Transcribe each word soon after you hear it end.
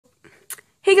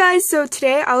Hey guys, so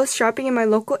today I was shopping in my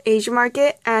local Asian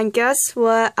market and guess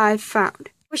what I found?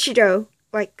 Squishy dough.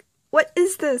 Like, what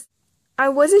is this? I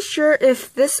wasn't sure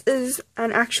if this is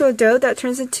an actual dough that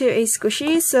turns into a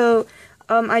squishy, so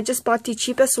I just bought the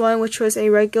cheapest one, which was a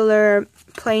regular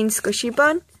plain squishy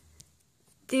bun.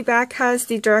 The back has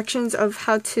the directions of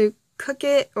how to cook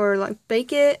it or like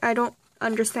bake it. I don't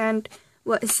understand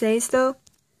what it says though.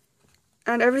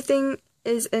 And everything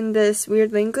is in this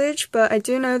weird language, but I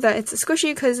do know that it's a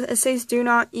squishy because it says do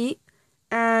not eat,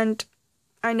 and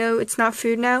I know it's not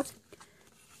food now.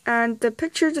 And the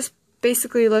picture just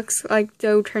basically looks like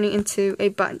dough turning into a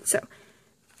bun, so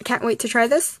I can't wait to try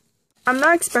this. I'm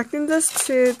not expecting this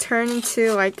to turn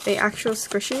into like a actual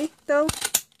squishy though.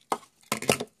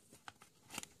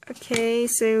 Okay,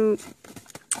 so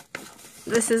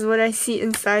this is what I see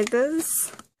inside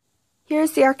this.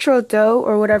 Here's the actual dough,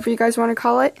 or whatever you guys want to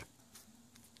call it.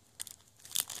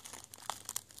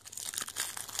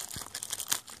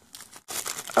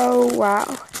 Oh wow.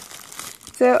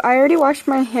 So I already washed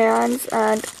my hands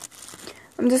and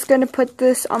I'm just going to put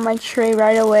this on my tray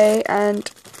right away and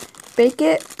bake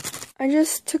it. I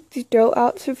just took the dough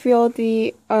out to feel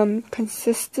the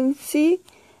consistency,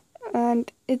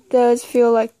 and it does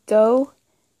feel like dough.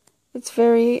 It's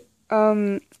very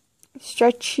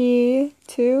stretchy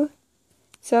too.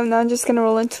 So now I'm just going to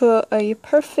roll into a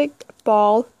perfect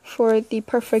ball for the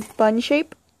perfect bun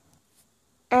shape.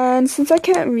 And since I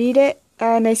can't read it,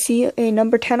 and I see a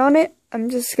number 10 on it, I'm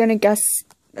just gonna guess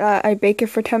I bake it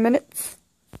for 10 minutes.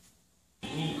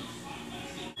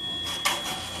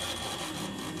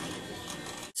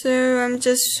 So I'm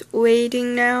just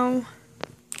waiting now.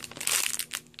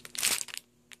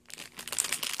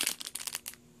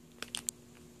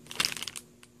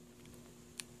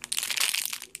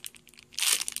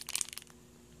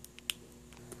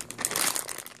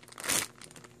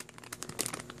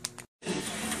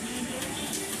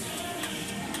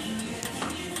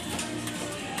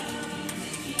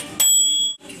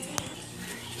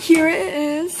 Here it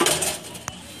is.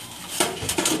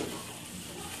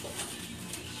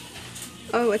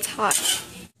 Oh, it's hot.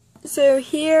 So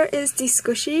here is the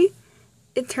squishy.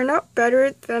 It turned out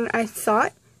better than I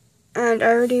thought, and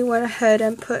I already went ahead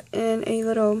and put in a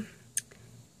little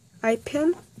eye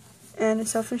pin and a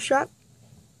cellophane strap.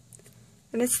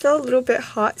 And it's still a little bit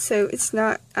hot, so it's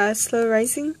not as slow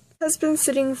rising. It has been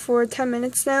sitting for 10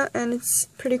 minutes now, and it's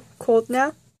pretty cold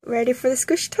now. Ready for the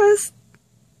squish test?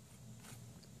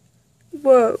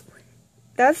 Whoa,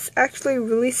 that's actually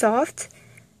really soft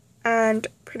and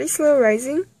pretty slow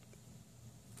rising.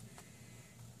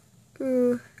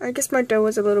 Ooh, I guess my dough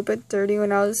was a little bit dirty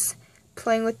when I was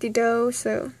playing with the dough,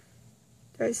 so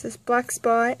there's this black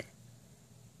spot.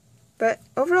 But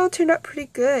overall it turned out pretty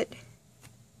good.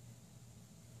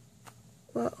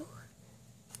 Whoa.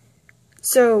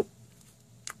 So,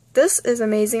 this is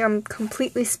amazing. I'm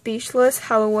completely speechless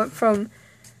how it went from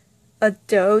a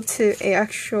dough to a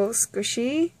actual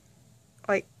squishy.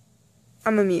 Like,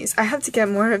 I'm amused. I have to get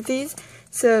more of these,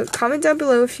 so comment down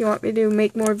below if you want me to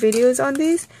make more videos on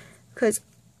these, because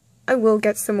I will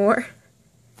get some more.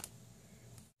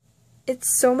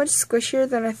 It's so much squishier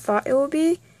than I thought it would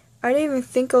be. I didn't even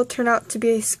think it'll turn out to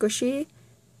be a squishy.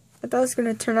 I thought it was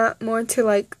going to turn out more to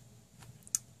like,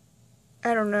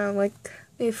 I don't know, like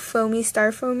a foamy,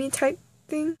 styrofoamy type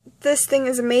thing. This thing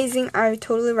is amazing. I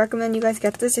totally recommend you guys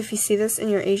get this if you see this in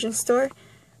your Asian store.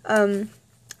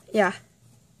 Yeah.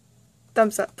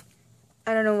 Thumbs up.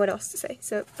 I don't know what else to say.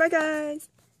 So, bye guys!